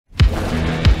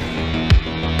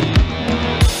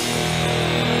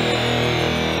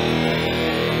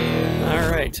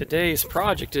Alright, today's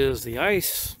project is the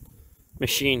ice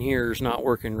machine here is not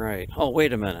working right. Oh,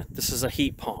 wait a minute. This is a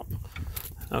heat pump.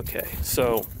 Okay,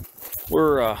 so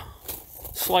we're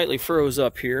slightly froze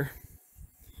up here.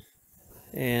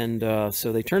 And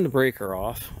so they turned the breaker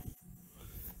off.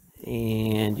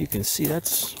 And you can see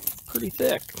that's pretty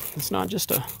thick. It's not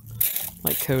just a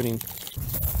light coating.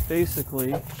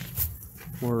 Basically,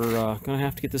 we're going to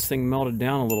have to get this thing melted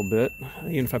down a little bit,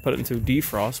 even if I put it into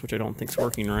defrost, which I don't think is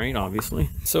working right,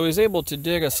 obviously. So he's able to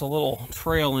dig us a little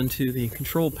trail into the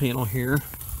control panel here.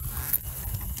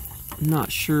 I'm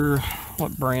not sure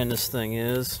what brand this thing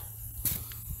is.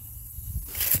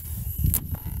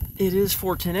 It is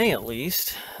 410A at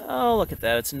least. Oh, look at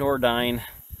that. It's Nordyne.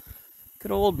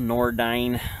 Good old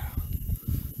Nordyne.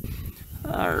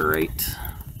 Alright.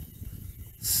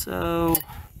 So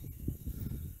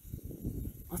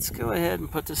let's go ahead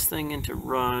and put this thing into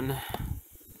run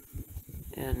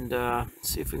and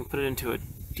see if we can put it into a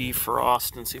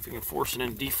defrost and see if we can force it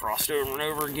in defrost over and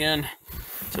over again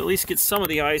to at least get some of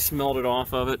the ice melted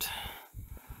off of it.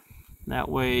 That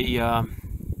way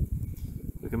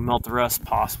we can melt the rest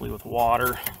possibly with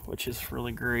water, which is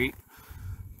really great.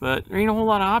 But there ain't a whole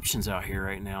lot of options out here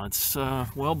right now. It's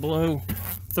well below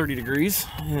 30 degrees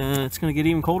and it's going to get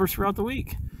even colder throughout the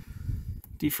week.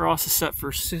 Defrost is set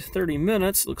for 30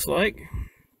 minutes, looks like.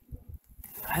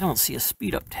 I don't see a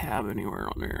speed up tab anywhere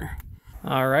on there.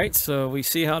 Alright, so we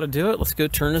see how to do it. Let's go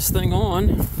turn this thing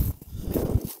on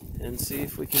and see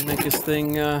if we can make this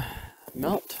thing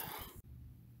melt.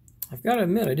 I've got to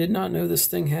admit, I did not know this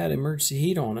thing had emergency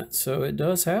heat on it, so it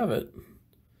does have it,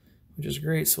 which is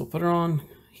great. So we'll put her on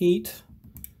heat,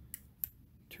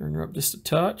 turn her up just a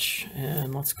touch,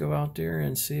 and let's go out there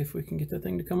and see if we can get that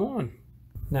thing to come on.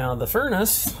 Now the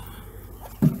furnace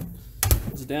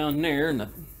is down there in the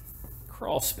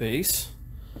crawl space,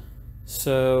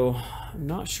 so I'm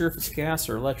not sure if it's gas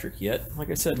or electric yet. Like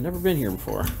I said, never been here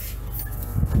before.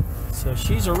 So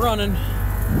she's a running.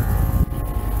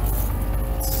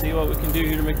 Let's see what we can do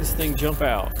here to make this thing jump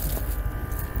out.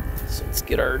 So let's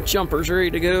get our jumpers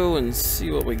ready to go and see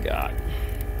what we got.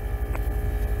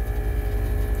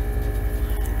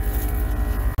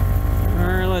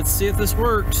 Alright, let's see if this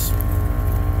works.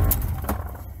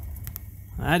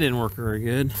 That didn't work very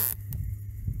good.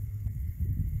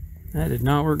 That did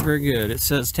not work very good. It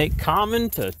says take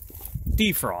common to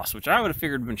defrost, which I would have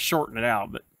figured would have been shorting it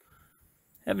out, but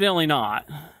evidently not.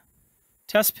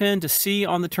 Test pin to C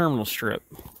on the terminal strip.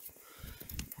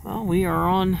 Well, we are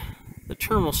on the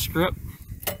terminal strip.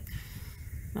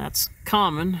 That's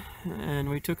common, and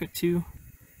we took it to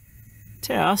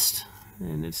test,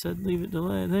 and it said leave it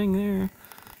delay thing there.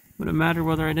 Wouldn't matter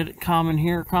whether I did it common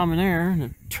here or common there, and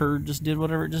the turd just did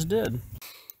whatever it just did.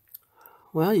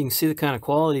 Well, you can see the kind of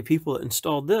quality people that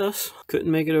installed this. Couldn't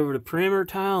make it over to perimeter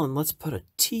tile, and let's put a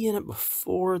T in it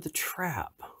before the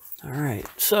trap. All right,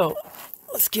 so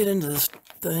let's get into this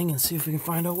thing and see if we can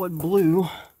find out what blew.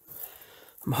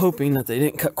 I'm hoping that they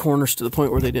didn't cut corners to the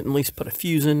point where they didn't at least put a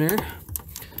fuse in there.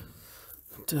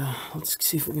 But, let's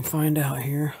see if we can find out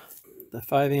here. The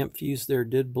 5 amp fuse there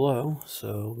did blow,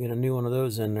 so we'll get a new one of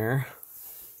those in there.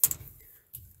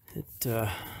 It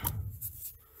looks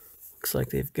like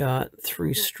they've got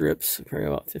 3 strips, probably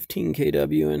about 15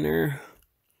 kW in there.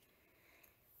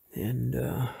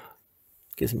 And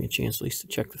gives me a chance at least to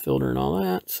check the filter and all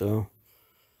that, so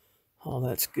all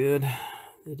that's good.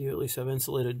 They do at least have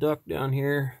insulated duct down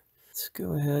here. Let's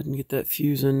go ahead and get that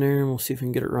fuse in there, and we'll see if we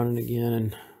can get it running again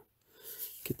and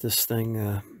get this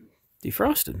thing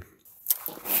defrosted.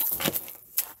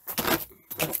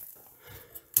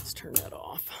 Let's turn that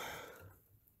off.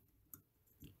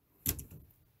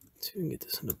 See if we can get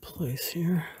this into place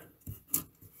here.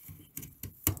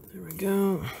 There we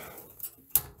go.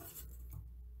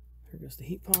 There goes the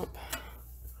heat pump.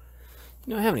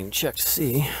 You know, I haven't even checked to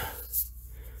see.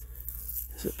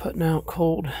 Is it putting out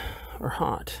cold or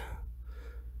hot?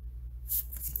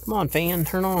 Come on, fan,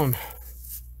 turn on.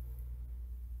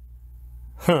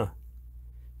 Huh.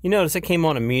 You notice it came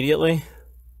on immediately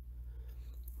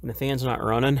when the fan's not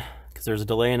running because there's a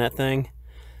delay in that thing.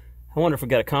 I wonder if we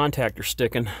got a contactor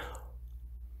sticking.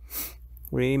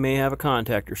 We may have a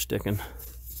contactor sticking.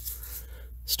 It's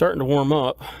starting to warm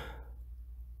up.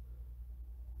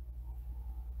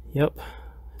 Yep,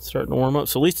 it's starting to warm up.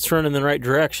 So at least it's running in the right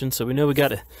direction, so we know we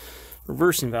got a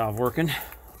reversing valve working.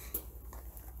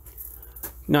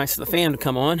 Nice for the fan to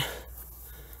come on.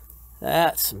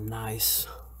 That's nice.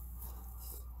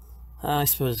 I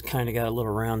suppose it's kind of got a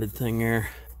little rounded thing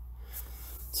there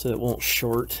so it won't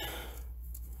short.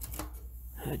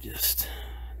 Nice.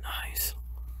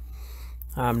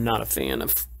 I'm not a fan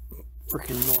of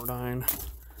freaking Nordyne.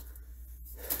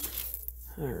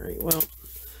 All right, well,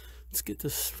 let's get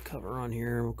this cover on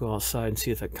here. We'll go outside and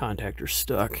see if that contactor's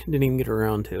stuck. Didn't even get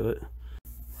around to it.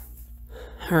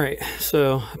 All right,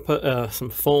 so I put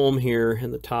some foam here in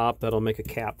the top. That'll make a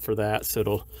cap for that, so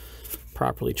it'll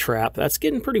properly trap. That's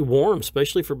getting pretty warm,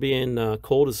 especially for being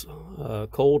cold as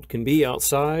cold can be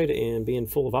outside and being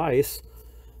full of ice.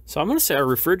 So I'm going to say our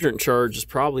refrigerant charge is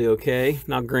probably okay.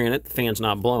 Now, granted, the fan's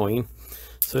not blowing,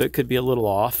 so it could be a little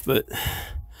off, but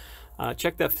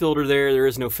check that filter there. There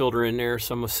is no filter in there,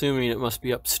 so I'm assuming it must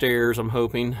be upstairs, I'm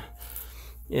hoping,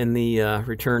 in the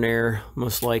return air,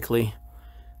 most likely,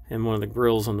 and one of the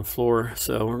grills on the floor.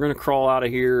 So we're going to crawl out of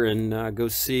here and go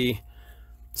see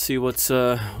what's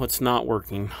not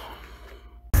working.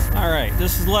 All right,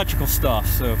 this is electrical stuff.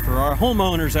 So for our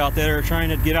homeowners out there trying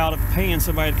to get out of paying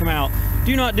somebody to come out,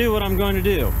 do not do what I'm going to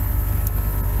do.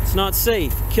 It's not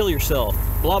safe. Kill yourself.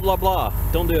 Blah, blah, blah.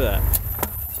 Don't do that.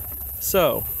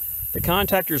 So the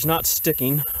contactor's not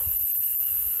sticking,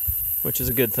 which is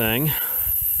a good thing.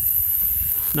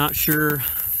 Not sure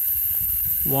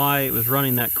why it was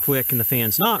running that quick and the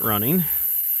fan's not running.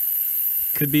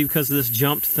 Could be because of this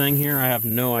jumped thing here. I have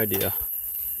no idea.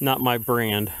 Not my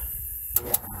brand.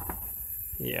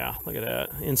 Yeah, look at that.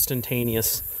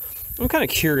 Instantaneous. I'm kind of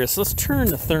curious. Let's turn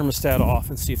the thermostat off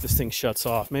and see if this thing shuts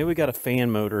off. Maybe we got a fan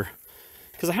motor.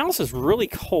 Because the house is really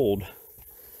cold.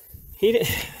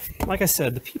 Like I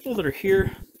said, the people that are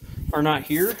here are not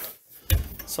here.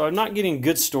 So I'm not getting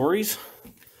good stories.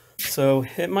 So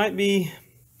it might be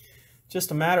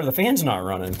just a matter of the fan's not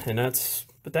running.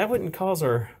 But that wouldn't cause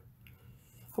I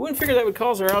wouldn't figure that would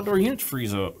cause our outdoor unit to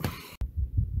freeze up.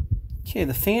 Okay,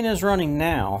 the fan is running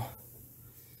now.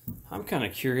 I'm kind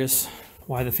of curious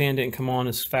why the fan didn't come on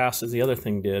as fast as the other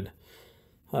thing did,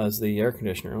 as the air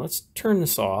conditioner. Let's turn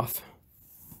this off.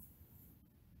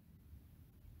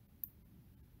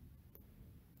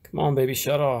 Come on, baby,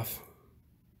 shut off.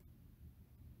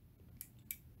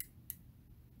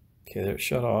 Okay, there it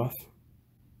shut off.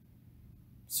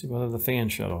 Let's see whether the fan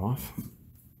shut off.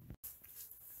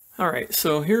 All right,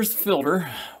 so here's the filter,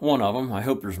 one of them. I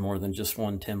hope there's more than just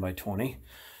one 10 by 20.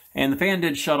 And the fan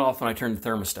did shut off when I turned the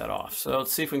thermostat off. So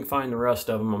let's see if we can find the rest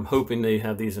of them. I'm hoping they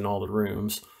have these in all the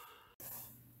rooms.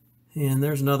 And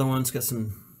there's another one. It's got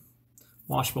some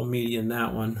washable media in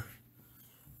that one.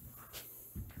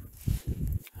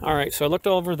 All right, so I looked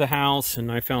all over the house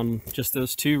and I found just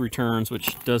those two returns,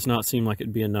 which does not seem like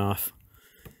it'd be enough.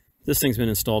 This thing's been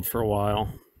installed for a while.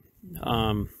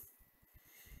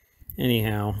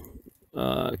 Anyhow,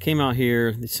 came out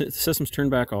here, the system's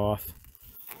turned back off.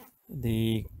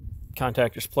 The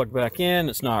contactor's plugged back in,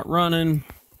 it's not running.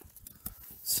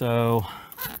 So,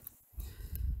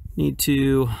 need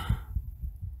to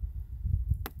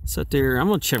set there. I'm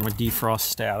gonna check my defrost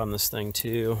stat on this thing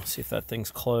too, see if that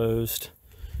thing's closed.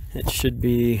 It should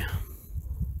be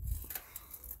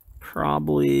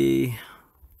probably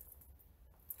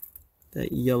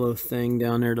that yellow thing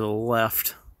down there to the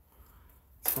left.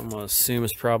 So I'm going to assume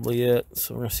it's probably it.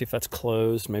 So we're going to see if that's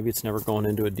closed. Maybe it's never going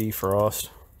into a defrost.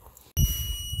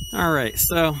 Alright,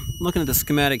 so looking at the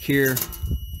schematic here.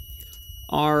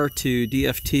 R to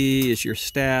DFT is your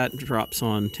stat. Drops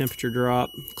on temperature drop.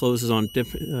 Closes on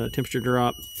temperature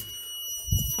drop.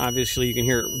 Obviously you can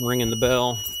hear it ringing the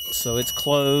bell. So it's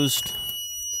closed,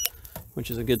 which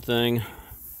is a good thing.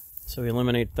 So we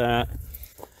eliminate that.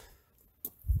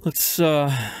 Let's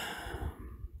go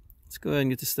ahead and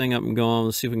get this thing up and going.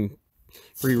 Let's see if we can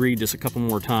reread this a couple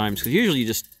more times, because usually you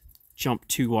just jump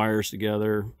two wires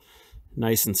together,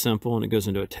 nice and simple, and it goes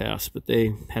into a test, but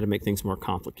they had to make things more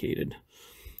complicated.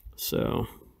 So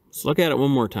let's look at it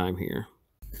one more time here.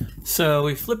 So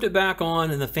we flipped it back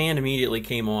on and the fan immediately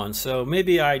came on. So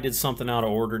maybe I did something out of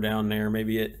order down there.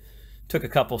 Maybe it took a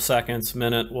couple seconds,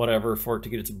 minute, whatever, for it to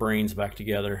get its brains back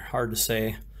together. Hard to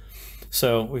say.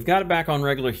 So we've got it back on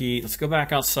regular heat. Let's go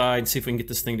back outside and see if we can get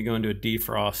this thing to go into a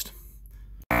defrost.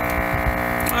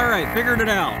 All right, figured it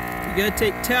out. You gotta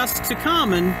take tests to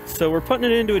common. So we're putting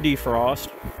it into a defrost.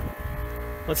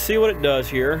 Let's see what it does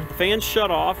here. The fan's shut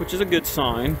off, which is a good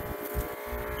sign.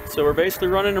 So we're basically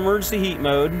running emergency heat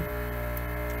mode.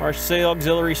 Or I should say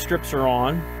auxiliary strips are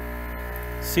on.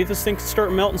 See if this thing can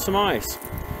start melting some ice.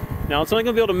 Now it's only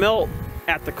gonna be able to melt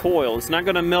at the coil. It's not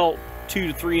gonna melt 2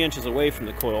 to 3 inches away from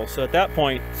the coil. So at that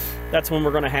point, that's when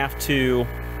we're gonna have to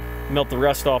melt the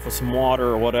rest off with some water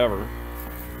or whatever.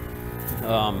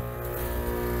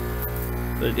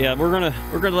 But yeah, we're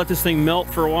gonna let this thing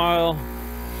melt for a while.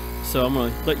 So I'm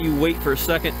gonna let you wait for a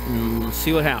second and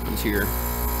see what happens here.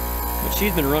 But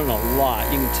she's been running a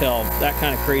lot. You can tell that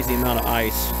kind of crazy amount of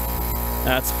ice.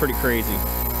 That's pretty crazy.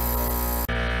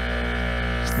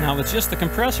 Now, if it's just the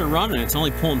compressor running, it's only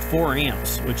pulling 4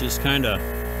 amps, which is kind of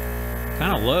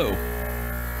kind of low,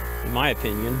 in my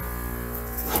opinion.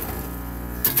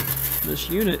 This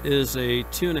unit is a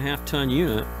 2.5 ton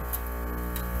unit.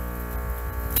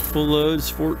 Full load's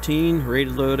 14,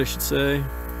 rated load I should say.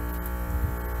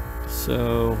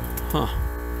 So,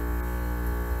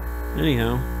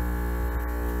 anyhow,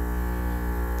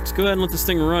 let's go ahead and let this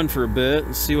thing run for a bit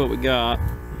and see what we got.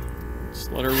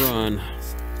 Just let her run.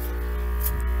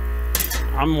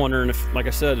 I'm wondering if, like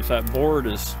I said, if that board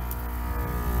is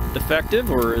defective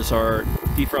or is our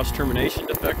defrost termination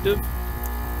defective.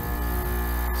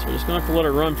 So we're just gonna have to let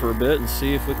her run for a bit and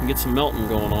see if we can get some melting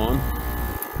going on.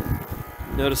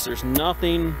 Notice there's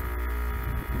nothing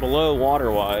below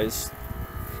water-wise,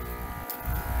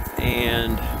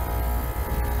 and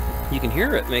you can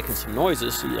hear it making some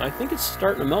noises. So I think it's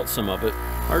starting to melt some of it.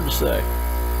 Hard to say.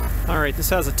 Alright, this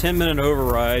has a 10-minute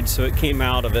override, so it came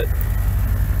out of it.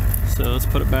 So let's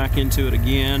put it back into it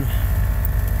again.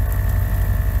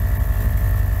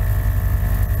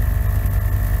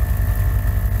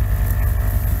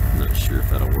 Not sure if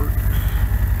that'll work.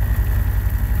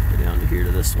 Go down to here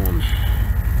to this one.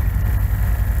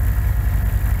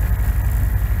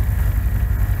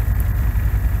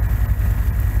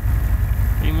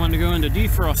 And want to go into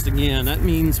defrost again. That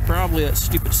means probably that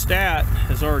stupid stat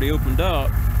has already opened up.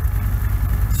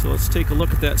 So let's take a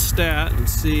look at that stat and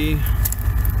see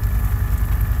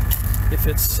if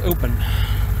it's open.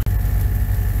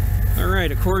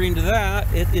 Alright, according to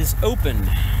that, it is open.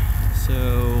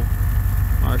 So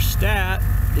our stat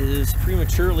is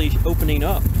prematurely opening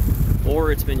up,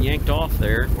 or it's been yanked off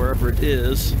there, wherever it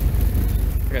is.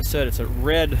 Like I said, it's a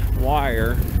red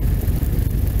wire.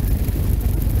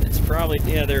 It's probably,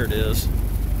 yeah, there it is.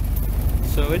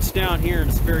 So it's down here in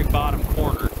this very bottom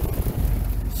corner.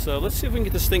 So let's see if we can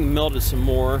get this thing melted some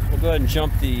more. We'll go ahead and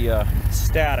jump the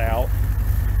stat out.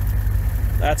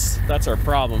 That's our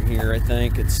problem here, I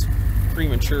think. It's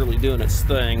prematurely doing its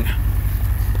thing.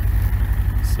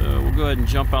 So we'll go ahead and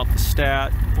jump out the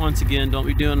stat. Once again, don't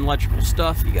be doing electrical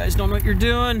stuff. You guys don't know what you're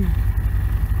doing.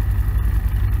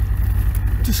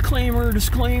 Disclaimer,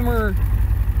 disclaimer.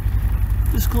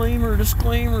 Disclaimer,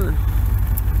 disclaimer.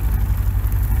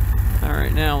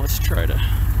 Alright, now let's try to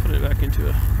put it back into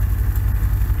a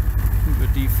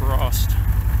defrost.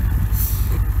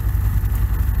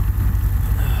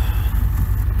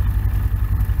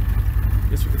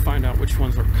 Guess we can find out which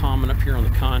ones are common up here on the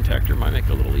contactor. Might make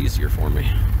it a little easier for me.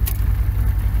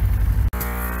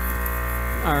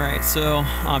 Alright, so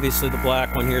obviously the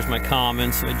black one here is my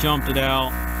common, so I jumped it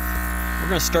out. We're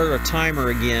going to start our timer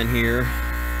again here.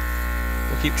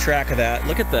 We'll keep track of that.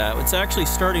 Look at that. It's actually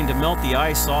starting to melt the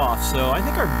ice off. So I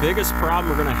think our biggest problem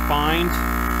we're going to find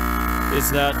is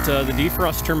that the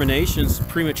defrost termination is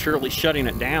prematurely shutting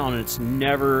it down, and it's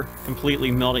never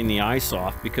completely melting the ice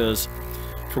off, because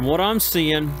from what I'm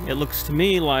seeing, it looks to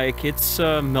me like it's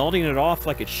melting it off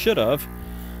like it should have.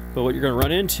 But what you're going to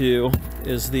run into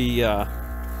is the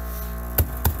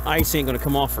ice ain't going to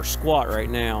come off for squat right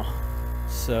now.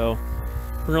 So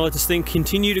we're going to let this thing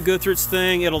continue to go through its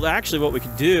thing. It'll actually, what we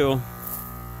could do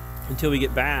until we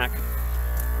get back,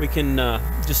 we can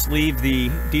just leave the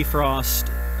defrost.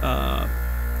 Oh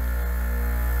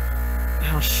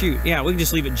shoot, yeah, we can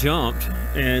just leave it jumped,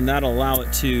 and that'll allow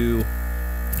it to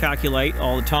calculate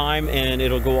all the time, and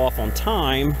it'll go off on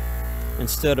time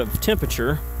instead of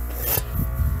temperature,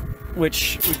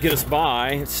 which would get us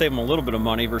by, save them a little bit of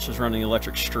money versus running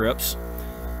electric strips.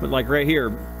 But like right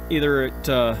here, either it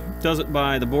does it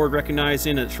by the board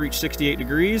recognizing it's reached 68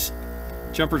 degrees,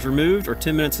 jumper's removed, or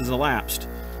 10 minutes has elapsed.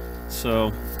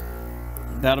 So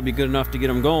that'll be good enough to get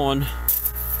them going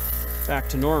back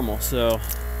to normal. So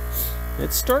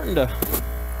it's starting to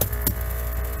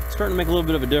make a little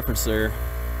bit of a difference there.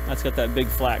 That's got that big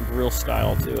flat grill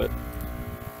style to it.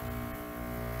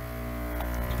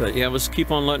 But yeah, let's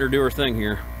keep on letting her do her thing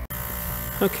here.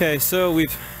 Okay, so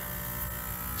we've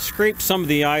scraped some of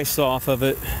the ice off of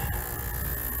it,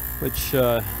 which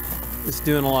is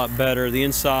doing a lot better. The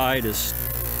inside is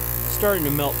starting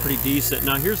to melt pretty decent.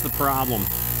 Now here's the problem.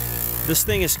 This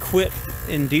thing is quit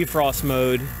in defrost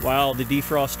mode while the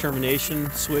defrost termination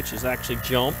switch is actually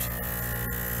jumped,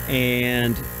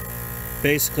 and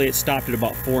basically it stopped at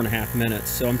about 4.5 minutes.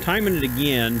 So I'm timing it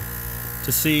again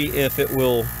to see if it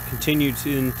will continue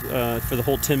to for the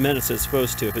whole 10 minutes it's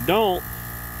supposed to. If it don't,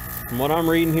 from what I'm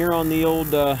reading here on the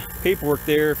old paperwork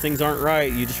there, if things aren't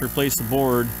right, you just replace the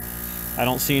board. I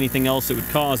don't see anything else that would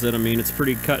cause it. I mean, it's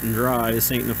pretty cut and dry.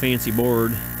 This ain't no fancy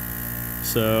board.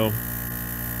 So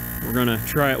we're gonna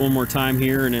try it one more time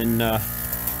here, and then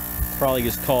probably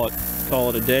just call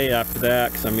it a day after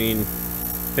that, because I mean,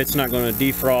 if it's not going to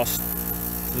defrost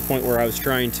to the point where I was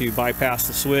trying to bypass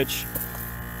the switch,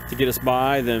 to get us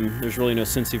by, then there's really no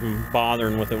sense even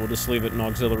bothering with it. We'll just leave it in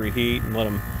auxiliary heat and let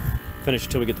them finish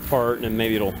until we get the part, and then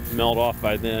maybe it'll melt off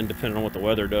by then, depending on what the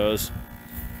weather does.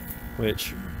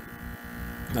 Which,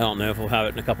 I don't know if we'll have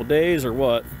it in a couple days or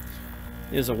what.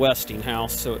 It is a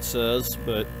Westinghouse, so it says,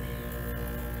 but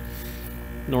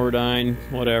Nordine,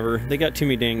 whatever. They got too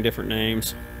many dang different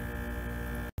names.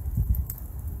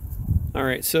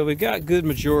 Alright, so we've got good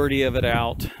majority of it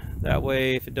out. That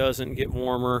way, if it doesn't get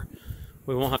warmer,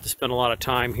 we won't have to spend a lot of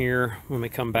time here when we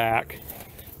come back.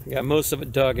 We got most of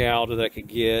it dug out that I could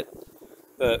get.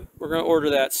 But we're going to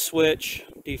order that switch,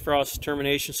 defrost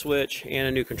termination switch, and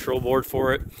a new control board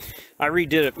for it. I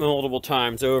redid it multiple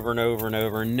times over and over and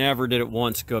over, and never did it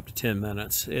once go up to 10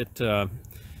 minutes. It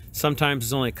sometimes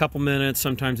it's only a couple minutes,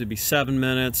 sometimes it'd be 7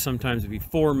 minutes, sometimes it'd be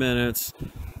 4 minutes.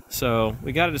 So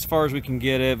we got it as far as we can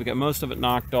get it. We got most of it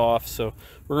knocked off, so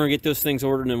we're going to get those things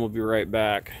ordered and then we'll be right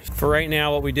back. For right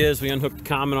now, what we did is we unhooked the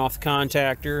common off the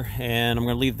contactor, and I'm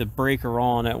going to leave the breaker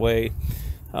on. That way,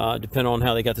 depending on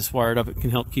how they got this wired up, it can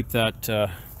help keep that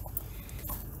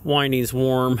windings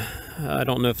warm. I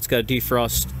don't know if it's got a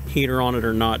defrost heater on it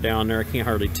or not down there. I can't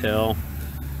hardly tell.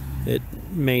 It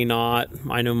may not.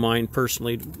 I know mine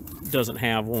personally doesn't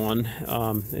have one.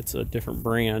 It's a different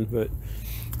brand, but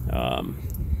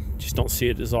just don't see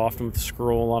it as often with the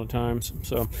scroll a lot of times.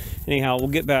 So anyhow, we'll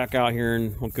get back out here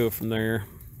and we'll go from there.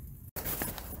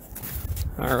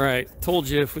 All right, told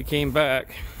you if we came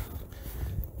back,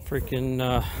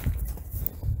 freaking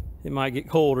it might get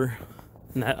colder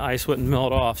and that ice wouldn't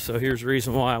melt off. So here's the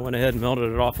reason why I went ahead and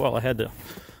melted it off while I had the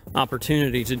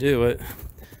opportunity to do it,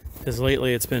 because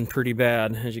lately it's been pretty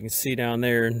bad. As you can see down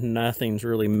there, nothing's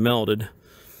really melted.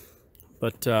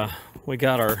 But we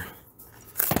got our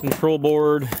control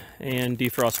board and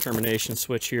defrost termination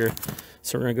switch here,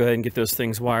 so we're gonna go ahead and get those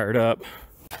things wired up.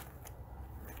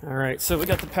 All right, so we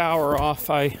got the power off.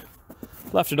 I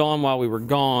left it on while we were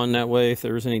gone, that way if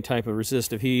there was any type of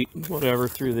resistive heat, whatever,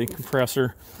 through the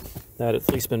compressor, that at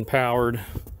least been powered.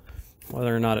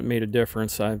 Whether or not it made a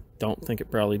difference, I don't think it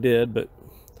probably did, but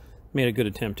made a good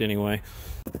attempt anyway.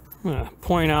 I'm gonna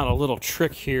point out a little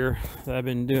trick here that I've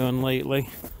been doing lately.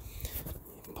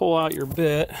 Pull out your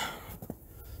bit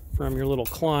from your little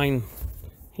Klein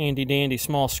handy dandy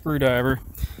small screwdriver,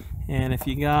 and if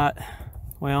you got,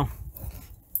 well,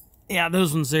 yeah,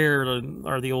 those ones there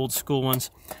are the old school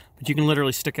ones, but you can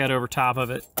literally stick that over top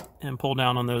of it and pull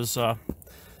down on those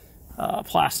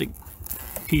plastic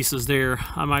pieces there.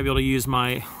 I might be able to use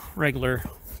my regular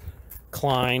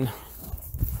Klein.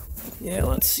 Yeah,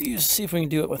 let's see if we can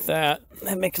do it with that.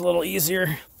 That makes it a little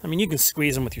easier. I mean, you can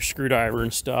squeeze them with your screwdriver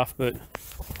and stuff, but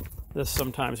this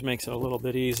sometimes makes it a little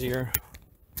bit easier.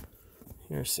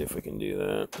 Here, see if we can do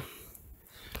that.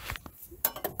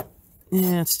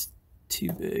 Yeah, it's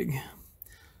too big.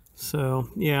 So,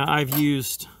 yeah, I've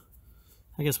used,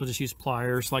 I guess we'll just use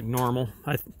pliers like normal.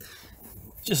 I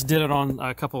just did it on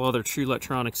a couple other True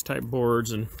Electronics type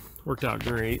boards and worked out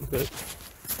great, but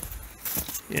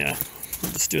yeah,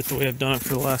 we'll just do it the way I've done it for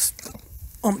the last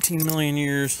umpteen million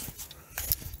years.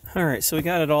 All right, so we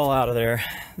got it all out of there.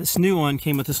 This new one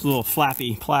came with this little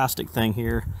flappy plastic thing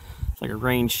here. It's like a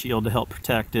rain shield to help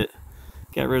protect it.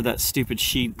 Got rid of that stupid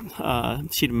sheet of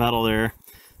metal there.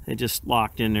 It just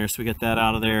locked in there, so we got that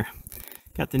out of there.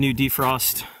 Got the new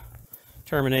defrost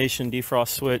termination, defrost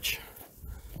switch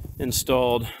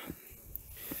installed.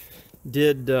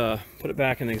 Did put it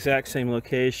back in the exact same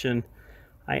location.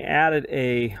 I added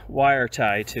a wire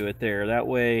tie to it there. That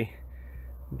way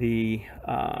the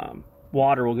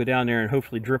water will go down there and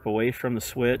hopefully drip away from the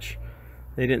switch.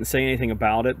 They didn't say anything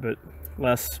about it, but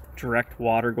less direct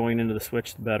water going into the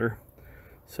switch, the better.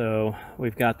 So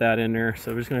we've got that in there.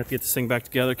 So we're just gonna have to get this thing back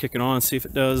together, kick it on, and see if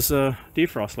it does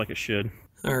defrost like it should.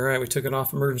 All right, we took it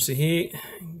off emergency heat,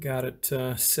 got it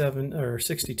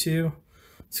 62.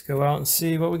 Let's go out and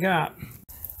see what we got.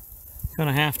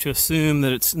 Gonna have to assume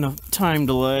that it's no time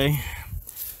delay.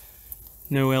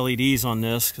 No LEDs on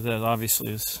this, because that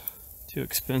obviously is too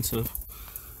expensive.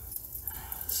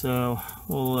 So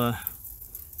we'll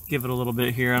give it a little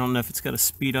bit here. I don't know if it's got a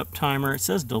speed up timer. It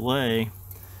says delay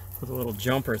with a little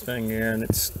jumper thing there, and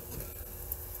it's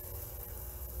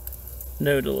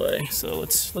no delay. So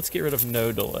let's get rid of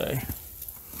no delay.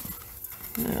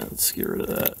 Yeah, let's get rid of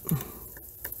that.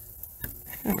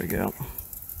 There we go.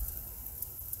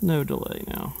 No delay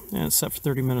now. And it's set for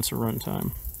 30 minutes of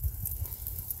runtime.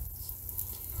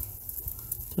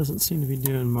 Doesn't seem to be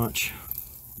doing much.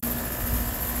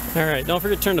 Alright, don't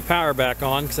forget to turn the power back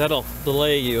on, because that'll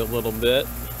delay you a little bit.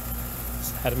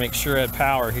 Just had to make sure I had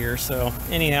power here. So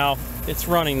anyhow, it's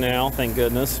running now, thank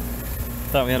goodness.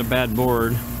 Thought we had a bad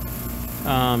board.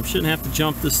 Shouldn't have to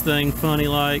jump this thing funny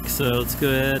like, so let's go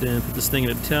ahead and put this thing in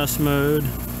a test mode,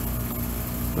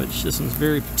 which this one's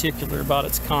very particular about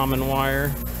its common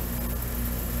wire.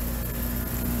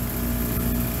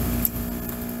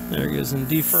 There it goes in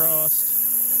defrost.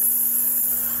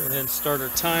 Go ahead and start our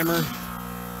timer.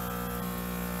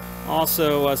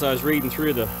 Also, as I was reading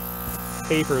through the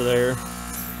paper there,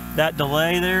 that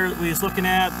delay there that we was looking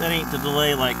at, that ain't the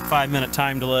delay like 5-minute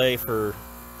time delay for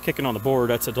kicking on the board.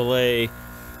 That's a delay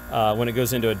when it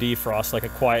goes into a defrost, like a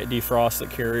quiet defrost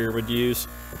that Carrier would use.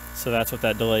 So that's what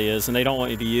that delay is, and they don't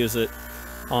want you to use it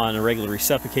on a regular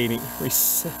recep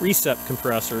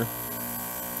compressor.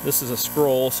 This is a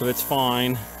scroll, so it's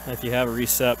fine if you have a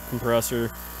recep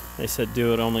compressor. They said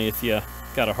do it only if you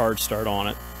got a hard start on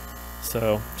it.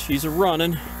 So she's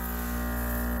running.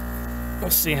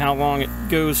 Let's see how long it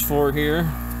goes for here.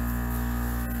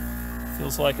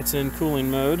 Feels like it's in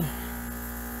cooling mode.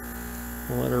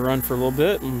 We'll let her run for a little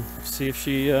bit and see if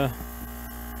she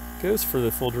goes for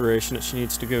the full duration that she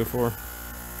needs to go for.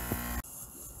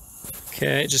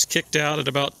 Okay, it just kicked out at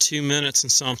about 2 minutes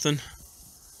and something.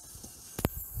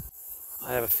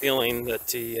 I have a feeling that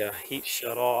the heat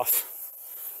shut off.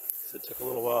 So it took a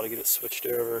little while to get it switched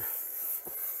over.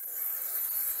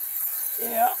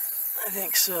 Yeah, I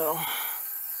think so.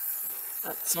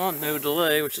 That's on no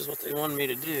delay, which is what they wanted me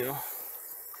to do.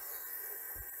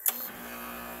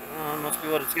 Must be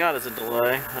what it's got as a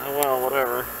delay. Oh well,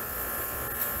 whatever.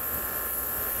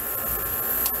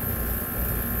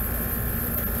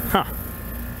 Huh.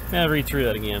 Gotta read through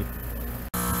that again.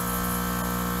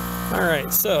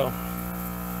 Alright, so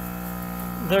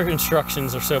their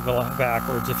instructions are so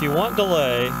backwards. If you want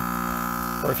delay,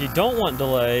 or if you don't want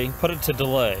delay, put it to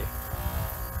delay.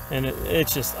 And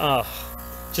it's just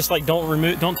like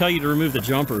don't tell you to remove the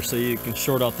jumper so you can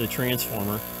short out the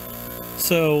transformer.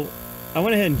 So I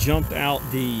went ahead and jumped out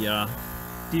the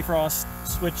defrost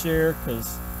switch there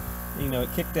because, you know, it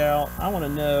kicked out. I want to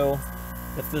know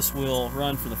if this will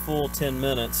run for the full 10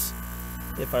 minutes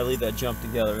if I leave that jump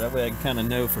together. That way I can kind of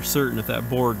know for certain if that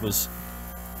board was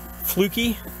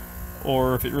fluky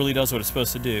or if it really does what it's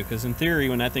supposed to do. Because in theory,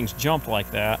 when that thing's jumped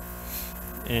like that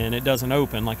and it doesn't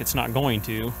open like it's not going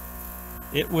to,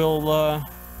 it will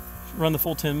run the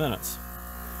full 10 minutes.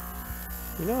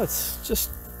 You know, it's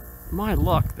just my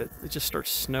luck that it just starts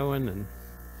snowing and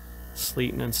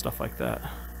sleeting and stuff like that.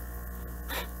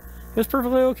 It was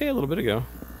perfectly okay a little bit ago.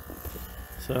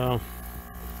 So,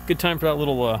 good time for that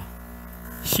little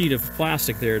sheet of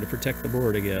plastic there to protect the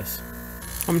board, I guess.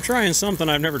 I'm trying something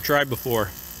I've never tried before.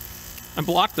 I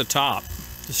blocked the top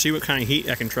to see what kind of heat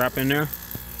I can trap in there.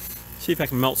 See if I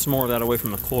can melt some more of that away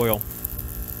from the coil.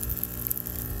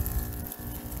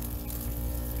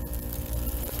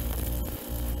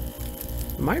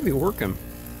 It might be working.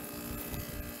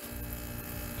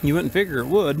 You wouldn't figure it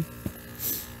would,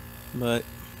 but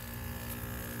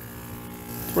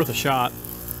it's worth a shot.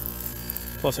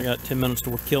 Plus I got 10 minutes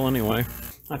to kill anyway.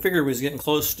 I figured we was getting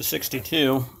close to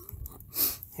 62,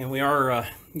 and we are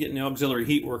getting the auxiliary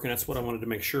heat working. That's what I wanted to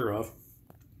make sure of.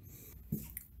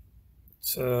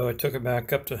 So I took it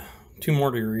back up to 2 more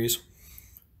degrees.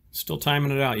 Still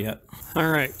timing it out yet.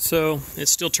 Alright, so it's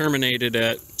still terminated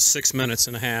at 6 minutes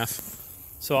and a half.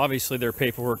 So obviously their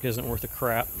paperwork isn't worth a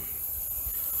crap.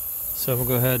 So we'll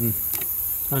go ahead and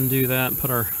undo that and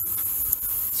put our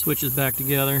switches back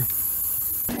together.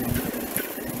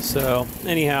 So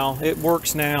anyhow, it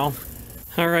works now.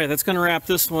 Alright, that's going to wrap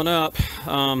this one up.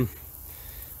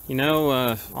 You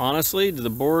know, honestly, did the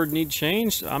board need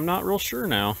changed? I'm not real sure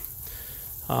now.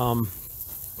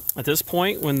 At this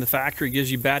point, when the factory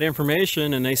gives you bad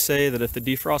information and they say that if the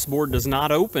defrost board does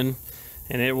not open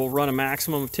and it will run a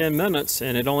maximum of 10 minutes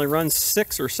and it only runs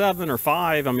 6 or 7 or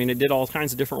 5, I mean, it did all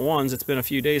kinds of different ones. It's been a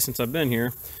few days since I've been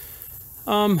here.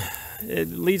 It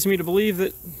leads me to believe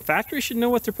that factories should know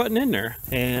what they're putting in there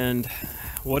and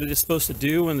what it is supposed to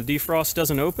do when the defrost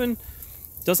doesn't open.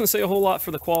 Doesn't say a whole lot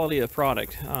for the quality of the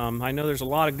product. I know there's a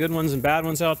lot of good ones and bad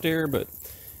ones out there, but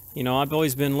you know, I've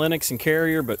always been Lennox and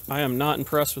Carrier, but I am not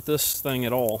impressed with this thing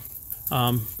at all.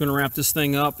 I'm gonna wrap this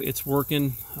thing up. It's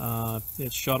working,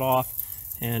 it's shut off,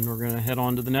 and we're gonna head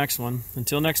on to the next one.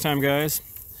 Until next time, guys,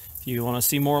 if you wanna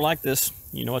see more like this,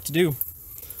 you know what to do.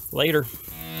 Later.